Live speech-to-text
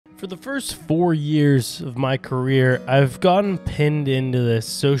For the first 4 years of my career, I've gotten pinned into this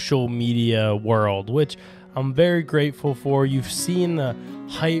social media world, which I'm very grateful for. You've seen the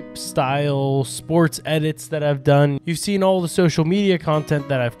hype style sports edits that I've done. You've seen all the social media content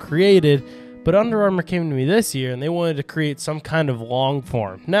that I've created, but Under Armour came to me this year and they wanted to create some kind of long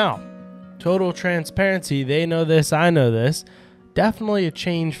form. Now, total transparency, they know this, I know this. Definitely a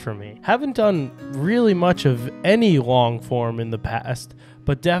change for me. Haven't done really much of any long form in the past,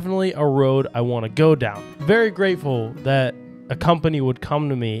 but definitely a road I want to go down. Very grateful that a company would come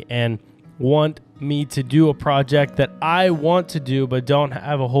to me and want me to do a project that I want to do but don't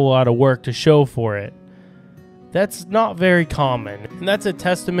have a whole lot of work to show for it. That's not very common, and that's a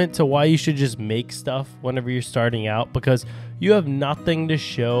testament to why you should just make stuff whenever you're starting out, because you have nothing to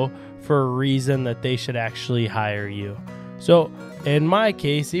show for a reason that they should actually hire you. So in my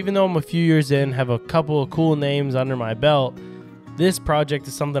case, even though I'm a few years in, have a couple of cool names under my belt, this project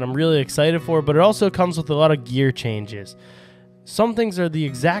is something I'm really excited for, but it also comes with a lot of gear changes. Some things are the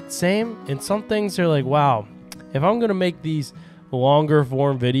exact same, and some things are like, wow, if I'm going to make these longer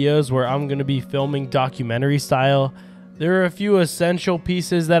form videos where I'm going to be filming documentary style, there are a few essential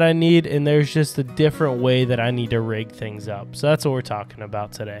pieces that I need, and there's just a different way that I need to rig things up. So that's what we're talking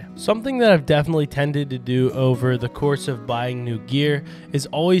about today. Something that I've definitely tended to do over the course of buying new gear is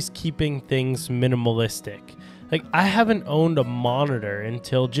always keeping things minimalistic. Like, I haven't owned a monitor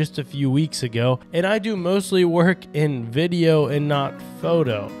until just a few weeks ago, and I do mostly work in video and not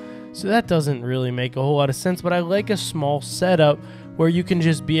photo. So that doesn't really make a whole lot of sense, but I like a small setup where you can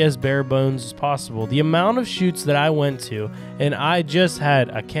just be as bare bones as possible. The amount of shoots that I went to, and I just had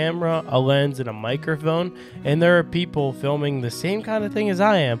a camera, a lens, and a microphone, and there are people filming the same kind of thing as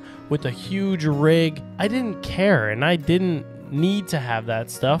I am with a huge rig. I didn't care, and I didn't need to have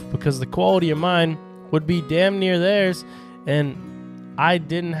that stuff because the quality of mine would be damn near theirs, and I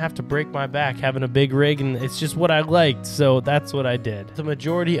didn't have to break my back having a big rig, and it's just what I liked, so that's what I did. The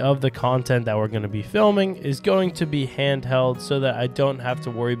majority of the content that we're going to be filming is going to be handheld so that I don't have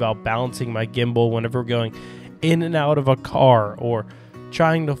to worry about balancing my gimbal whenever we're going in and out of a car or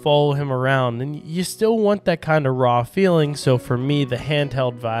trying to follow him around, and you still want that kind of raw feeling, so for me, the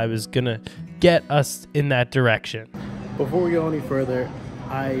handheld vibe is going to get us in that direction. Before we go any further,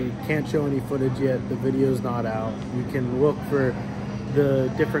 I can't show any footage yet. The video's not out. You can look for the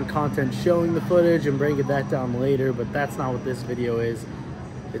different content showing the footage and break that down later, but that's not what this video is.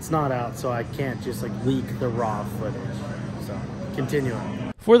 It's not out, so I can't just like leak the raw footage. So,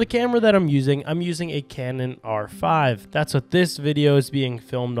 continuing. For the camera that I'm using a Canon R5. That's what this video is being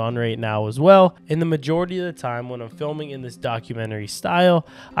filmed on right now as well. And the majority of the time when I'm filming in this documentary style,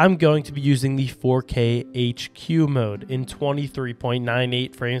 I'm going to be using the 4K HQ mode in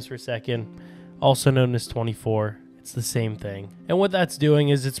 23.98 frames per second, also known as 24. It's the same thing. And what that's doing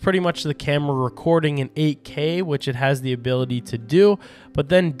is it's pretty much the camera recording in 8K, which it has the ability to do, but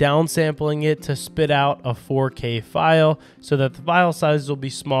then downsampling it to spit out a 4K file so that the file size will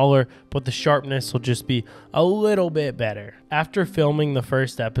be smaller, but the sharpness will just be a little bit better. After filming the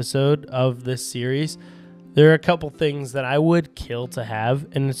first episode of this series, there are a couple things that I would kill to have,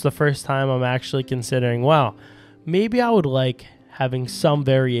 and it's the first time I'm actually considering, wow, maybe I would like having some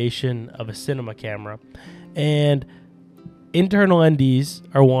variation of a cinema camera. And internal NDs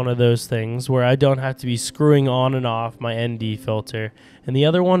are one of those things where I don't have to be screwing on and off my ND filter. And the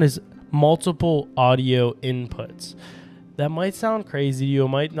other one is multiple audio inputs. That might sound crazy to you, it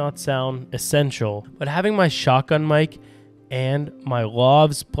might not sound essential, but having my shotgun mic and my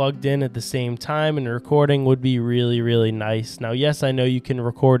lavs plugged in at the same time and recording would be really, really nice. Now, yes, I know you can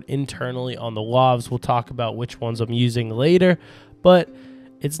record internally on the lavs. We'll talk about which ones I'm using later, but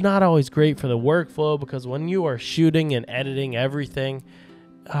it's not always great for the workflow because when you are shooting and editing everything,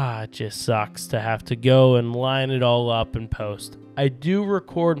 it just sucks to have to go and line it all up and post. I do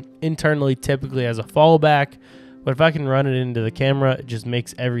record internally typically as a fallback, but if I can run it into the camera, it just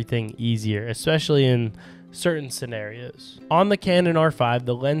makes everything easier, especially in certain scenarios. On the Canon R5,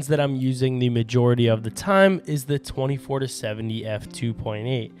 the lens that I'm using the majority of the time is the 24-70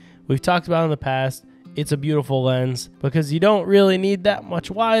 f2.8. We've talked about in the past. It's a beautiful lens because you don't really need that much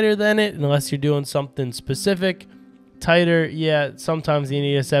wider than it unless you're doing something specific. Tighter, yeah, sometimes you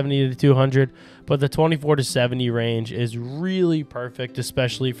need a 70-200, but the 24-70 range is really perfect,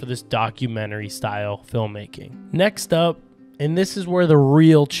 especially for this documentary style filmmaking. Next up, and this is where the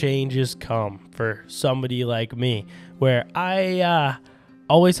real changes come for somebody like me, where I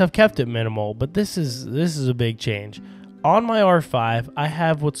always have kept it minimal, but this is a big change. On my R5, I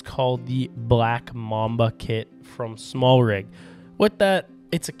have what's called the Black Mamba kit from Small Rig. With that,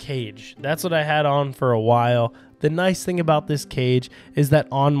 it's a cage. That's what I had on for a while, The nice thing about this cage is that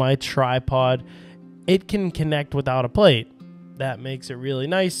on my tripod, it can connect without a plate. That makes it really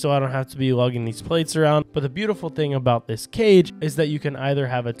nice, so I don't have to be lugging these plates around. But the beautiful thing about this cage is that you can either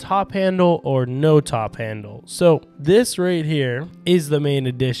have a top handle or no top handle. So this right here is the main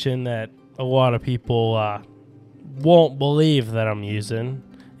addition that a lot of people won't believe that I'm using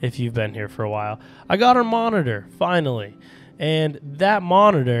if you've been here for a while. I got a monitor, finally. And that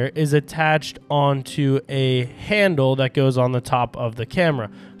monitor is attached onto a handle that goes on the top of the camera.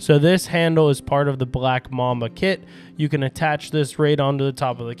 So this handle is part of the Black Mamba kit. You can attach this right onto the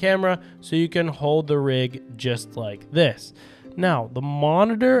top of the camera so you can hold the rig just like this. Now, the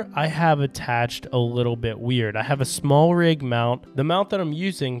monitor I have attached a little bit weird. I have a small rig mount. The mount that I'm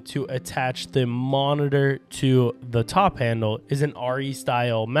using to attach the monitor to the top handle is an RE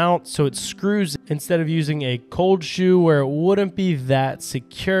style mount, so it screws instead of using a cold shoe where it wouldn't be that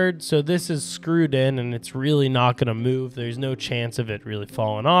secured. So this is screwed in and it's really not going to move. There's no chance of it really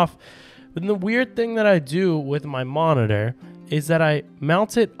falling off. But the weird thing that I do with my monitor is that I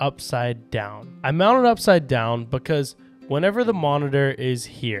mount it upside down. I mount it upside down because whenever the monitor is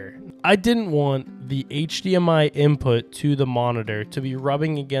here, I didn't want the HDMI input to the monitor to be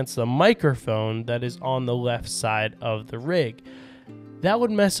rubbing against the microphone that is on the left side of the rig. That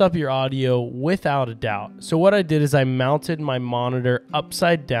would mess up your audio without a doubt. So what I did is I mounted my monitor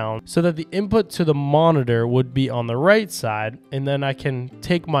upside down so that the input to the monitor would be on the right side, and then I can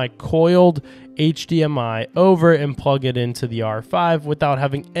take my coiled HDMI over and plug it into the R5 without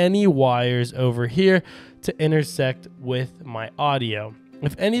having any wires over here to intersect with my audio.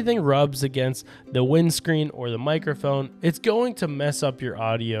 If anything rubs against the windscreen or the microphone, it's going to mess up your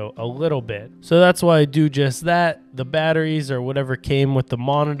audio a little bit. So that's why I do just that. The batteries or whatever came with the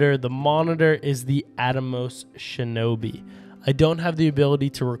monitor is the Atomos Shinobi. I don't have the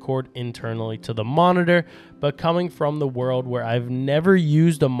ability to record internally to the monitor, but coming from the world where I've never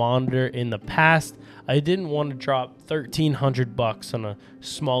used a monitor in the past, I didn't want to drop $1,300 on a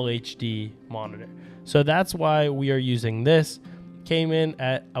small HD monitor. So that's why we are using this. Came in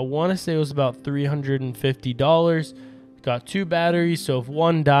at, I want to say it was about $350. Got two batteries, so if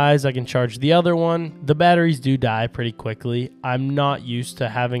one dies, I can charge the other one. The batteries do die pretty quickly. I'm not used to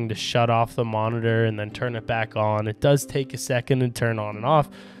having to shut off the monitor and then turn it back on. It does take a second to turn on and off,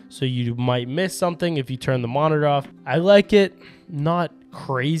 so you might miss something if you turn the monitor off. I like it, not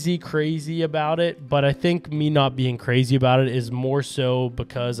crazy about it, but I think me not being crazy about it is more so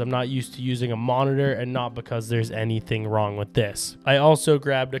because I'm not used to using a monitor and not because there's anything wrong with this. I also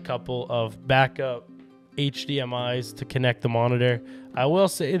grabbed a couple of backup HDMIs to connect the monitor. I will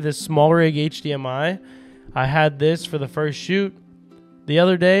say this small rig HDMI, I had this for the first shoot the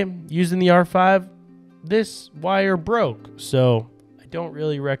other day using the R5. This wire broke, so I don't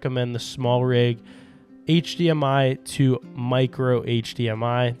really recommend the small rig HDMI to micro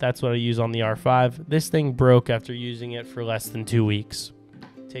HDMI. That's what I use on the R5. This thing broke after using it for less than 2 weeks.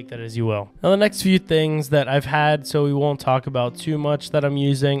 Take that as you will. Now the next few things that I've had, so we won't talk about too much, that I'm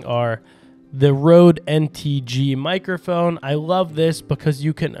using are the Rode NTG microphone. I love this because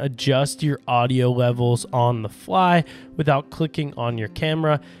you can adjust your audio levels on the fly without clicking on your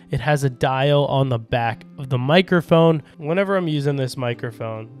camera. It has a dial on the back of the microphone. Whenever I'm using this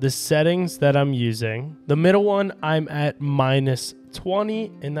microphone, the settings that I'm using, the middle one, I'm at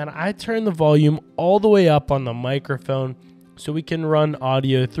 -20, and then I turn the volume all the way up on the microphone so we can run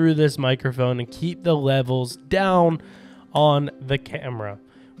audio through this microphone and keep the levels down on the camera.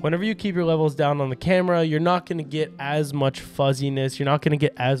 Whenever you keep your levels down on the camera, you're not going to get as much fuzziness. You're not going to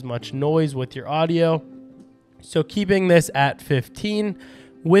get as much noise with your audio. So keeping this at 15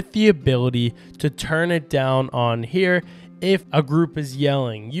 with the ability to turn it down on here if a group is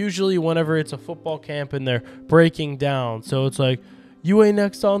yelling. Usually whenever it's a football camp and they're breaking down, so it's like, UA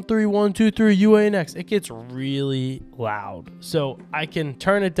next on 3, 1, 2, 3, UA next. It gets really loud. So I can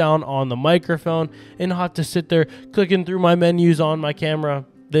turn it down on the microphone and not have to sit there clicking through my menus on my camera.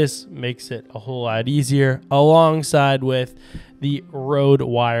 This makes it a whole lot easier, alongside with the Rode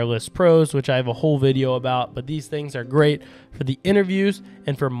Wireless Pros, which I have a whole video about, but these things are great for the interviews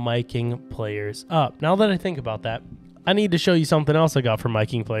and for miking players up. Now that I think about that, I need to show you something else I got for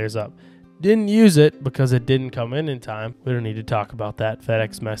miking players up. Didn't use it because it didn't come in time. We don't need to talk about that.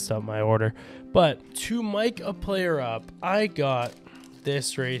 FedEx messed up my order. But to mic a player up, I got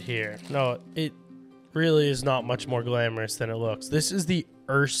this right here. No, it really is not much more glamorous than it looks. This is the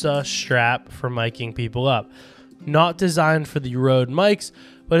Ursa strap for miking people up. Not designed for the Rode mics,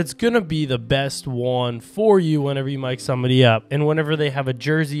 but it's going to be the best one for you whenever you mic somebody up. And whenever they have a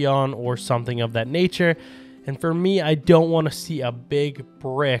jersey on or something of that nature, And for me, I don't want to see a big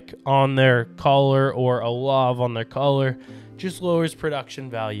brick on their collar or a love on their collar. Just lowers production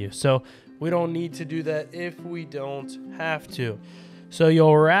value. So we don't need to do that if we don't have to. So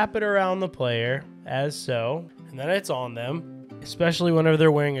you'll wrap it around the player as so, and then it's on them, especially whenever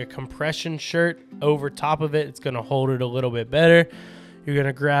they're wearing a compression shirt over top of it. It's going to hold it a little bit better. You're going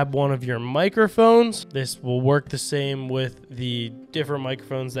to grab one of your microphones. This will work the same with the different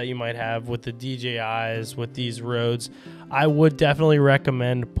microphones that you might have with the DJIs, with these Rhodes. I would definitely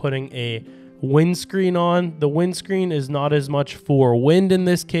recommend putting a windscreen on. The windscreen is not as much for wind in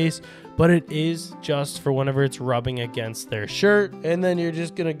this case, but it is just for whenever it's rubbing against their shirt. And then you're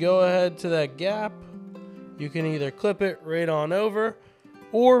just going to go ahead to that gap. You can either clip it right on over,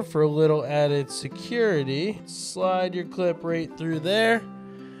 or for a little added security, slide your clip right through there.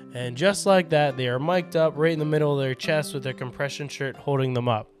 And just like that, they are mic'd up right in the middle of their chest with their compression shirt holding them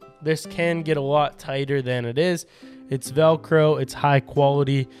up. This can get a lot tighter than it is. It's Velcro, it's high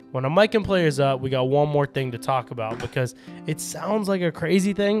quality. When I'm micing players up, we got one more thing to talk about because it sounds like a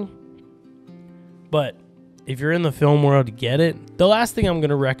crazy thing, but if you're in the film world, get it. The last thing I'm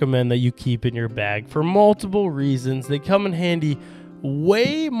gonna recommend that you keep in your bag for multiple reasons. They come in handy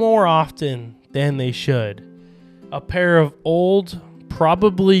way more often than they should. A pair of old,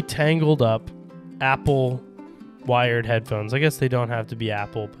 probably tangled up Apple wired headphones. I guess they don't have to be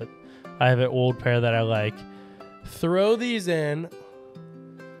Apple, but I have an old pair that I like. Throw these in,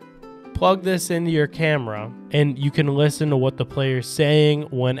 plug this into your camera, and you can listen to what the player's saying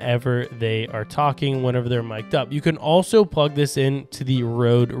whenever they are talking, whenever they're mic'd up. You can also plug this into the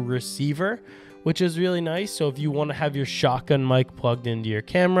Rode receiver, which is really nice. So if you want to have your shotgun mic plugged into your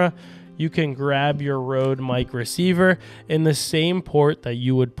camera, you can grab your Rode mic receiver in the same port that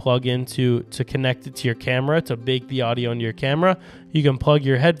you would plug into to connect it to your camera, to bake the audio into your camera. You can plug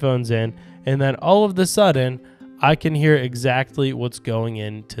your headphones in, and then all of a sudden, I can hear exactly what's going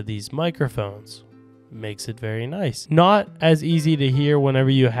into these microphones. Makes it very nice. Not as easy to hear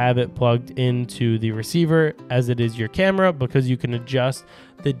whenever you have it plugged into the receiver as it is your camera, because you can adjust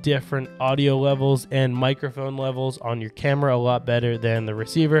the different audio levels and microphone levels on your camera a lot better than the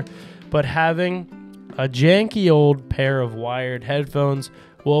receiver. But having a janky old pair of wired headphones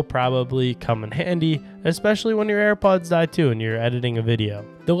will probably come in handy, especially when your AirPods die too and you're editing a video.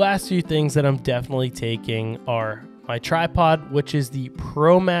 The last few things that I'm definitely taking are my tripod, which is the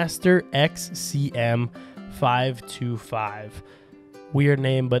ProMaster XCM 525. Weird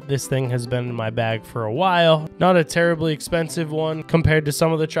name, but this thing has been in my bag for a while. Not a terribly expensive one compared to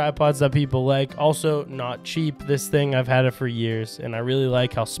some of the tripods that people like. Also not cheap. This thing, I've had it for years and I really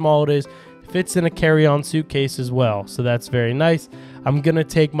like how small it is. Fits in a carry-on suitcase as well, so that's very nice. I'm gonna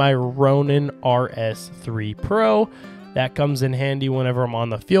take my Ronin RS3 Pro. That comes in handy whenever I'm on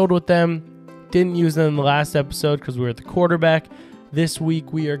the field with them. Didn't use them in the last episode because we were at the quarterback. This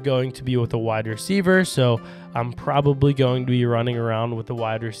week we are going to be with a wide receiver, so I'm probably going to be running around with the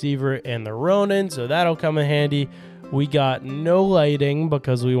wide receiver and the Ronin, so that'll come in handy. We got no lighting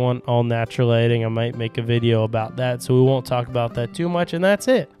because we want all natural lighting. I might make a video about that, so we won't talk about that too much, and that's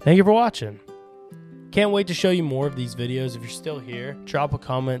it. Thank you for watching. Can't wait to show you more of these videos. If you're still here, drop a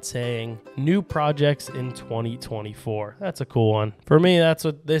comment saying new projects in 2024. That's a cool one. For me, that's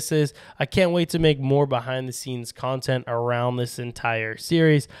what this is. I can't wait to make more behind the scenes content around this entire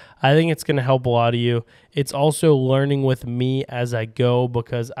series. I think it's going to help a lot of you. It's also learning with me as I go,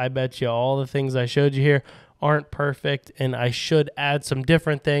 because I bet you all the things I showed you here aren't perfect, and I should add some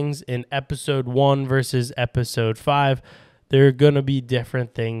different things in episode 1 versus episode 5. There are going to be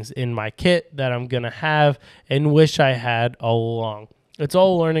different things in my kit that I'm going to have and wish I had all along. It's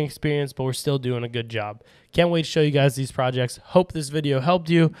all a learning experience, but we're still doing a good job. Can't wait to show you guys these projects. Hope this video helped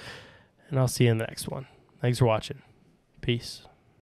you, and I'll see you in the next one. Thanks for watching. Peace.